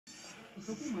A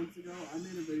couple months ago, I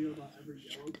made a video about every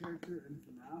yellow character in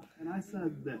FNAF, and I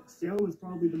said this: yellow is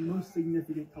probably the most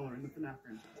significant color in the FNAF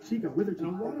franchise. Chica, Witherton.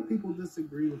 And a lot of people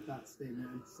disagree with that statement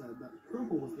and said that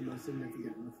purple was the most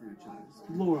significant in the franchise.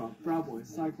 Laura, Brow Boy,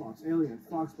 Cyclops, Alien,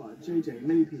 Foxbot, JJ,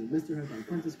 Mini P, Mr. Headlight,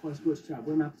 Princess Quest, Glitch Trap,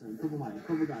 Wim Appleton, Purple Mike,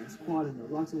 Purple Guy, Squad and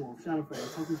Roxy Wolf, Shadow Freddy,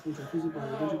 Talking Splinter, Fusion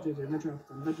Body, Venture JJ, Venture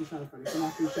Appleton, Venture Shadow Freddy,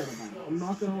 FNAF 3, Shadow Body. I'm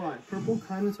not gonna lie, purple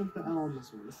kinda took the L on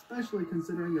this one, especially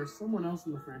considering there's someone else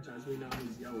in the franchise we know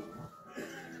who's yellow.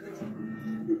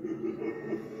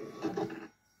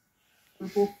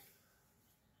 Purple.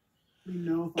 Let me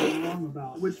know if I'm wrong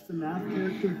about which FNAF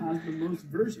character has the most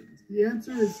versions. The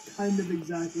answer is kind of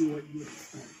exactly what you would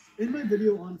expect. In my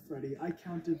video on Freddy, I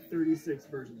counted 36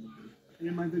 versions of her. And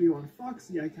in my video on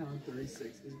Foxy, I counted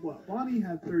 36 as well. Bonnie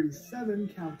had 37,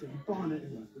 counting Bonnet,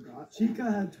 who I forgot.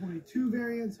 Chica had 22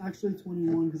 variants, actually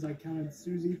 21 because I counted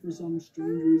Susie for some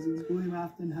strange reasons. William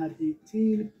Afton had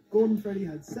 18, Golden Freddy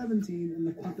had 17, and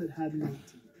the Puppet had 19.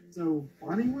 So,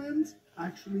 Bonnie wins?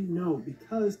 Actually, no,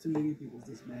 because to many people's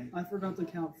dismay, I forgot to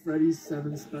count Freddy's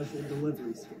 7 special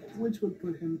delivery skills, which would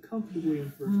put him comfortably in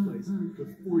first place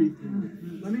with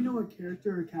 43. Let me know what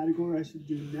character or category I should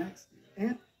do next,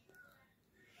 and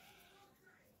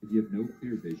if you have no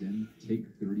clear vision, take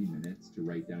 30 minutes to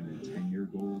write down your 10-year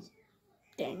goals.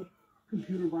 Dang.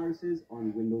 Computer viruses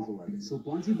on Windows 11. So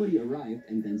BonziBuddy arrived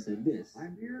and then said this: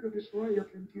 "I'm here to destroy your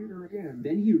computer again."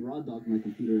 Then he raw-dogged my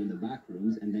computer in the back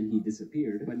rooms and then he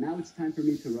disappeared. But now it's time for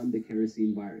me to run the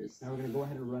kerosene virus. Now we're gonna go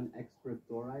ahead and run Express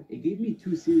Fluoride. It gave me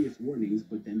 2 serious warnings,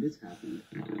 but then this happened.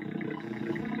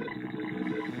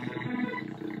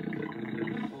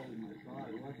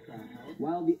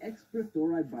 While the Express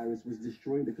Fluoride virus was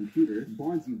destroying the computer,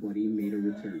 BonziBuddy made a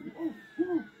return. Oh,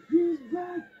 no, he's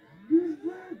back! He's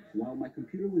back! While my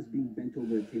computer was being bent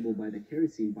over a table by the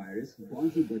kerosene virus,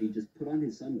 BonziBuddy just put on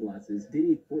his sunglasses,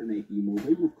 did a Fortnite emo,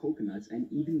 played with coconuts, and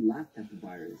even laughed at the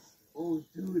virus. Oh,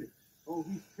 dude. Oh,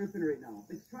 he's tripping right now.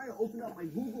 Let's try to open up my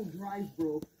Google Drive,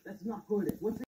 bro. That's not good. What's